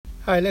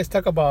Hi, let's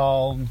talk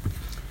about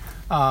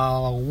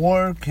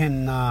work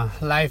and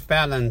life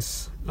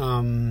balance.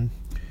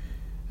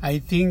 I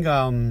think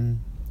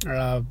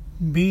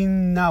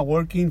been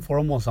working for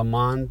almost a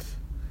month,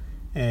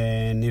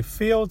 and it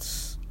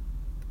feels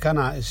kind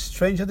of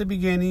strange at the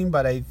beginning,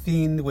 but I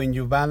think when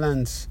you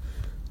balance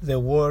the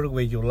work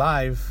with your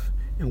life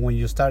and when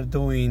you start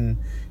doing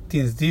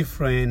things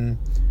different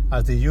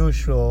as the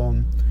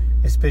usual,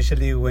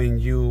 especially when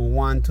you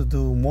want to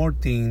do more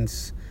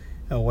things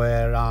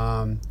where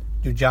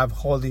your job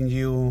holding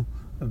you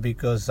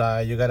because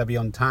you gotta be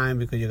on time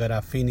because you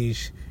gotta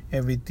finish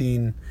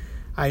everything.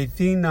 I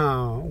think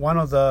one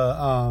of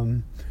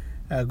the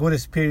good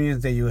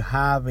experience that you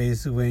have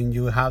is when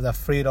you have the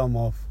freedom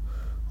of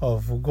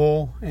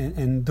go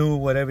and do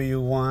whatever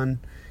you want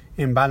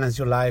and balance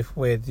your life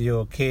with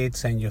your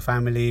kids and your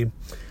family.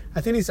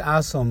 I think it's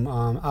awesome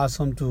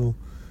to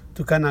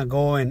kind of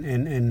go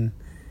and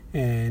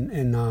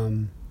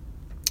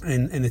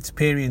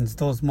experience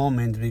those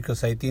moments,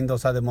 because I think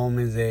those are the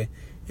moments that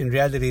in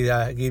reality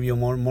that give you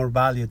more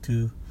value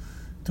to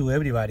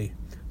everybody.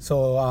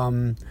 So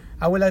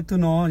I would like to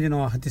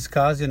know,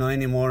 discuss,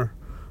 any more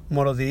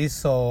of this.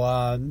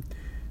 So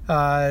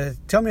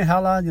tell me,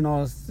 Hala,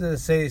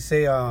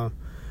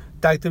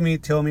 talk to me,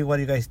 tell me what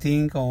you guys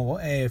think, or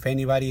if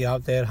anybody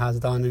out there has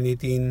done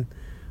anything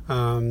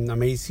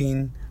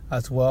amazing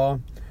as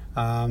well.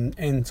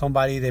 And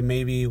somebody that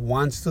maybe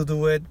wants to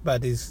do it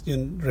but is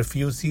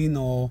refusing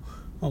or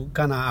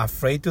kind of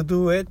afraid to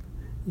do it.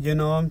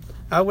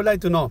 I would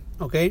like to know.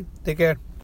 Okay, take care.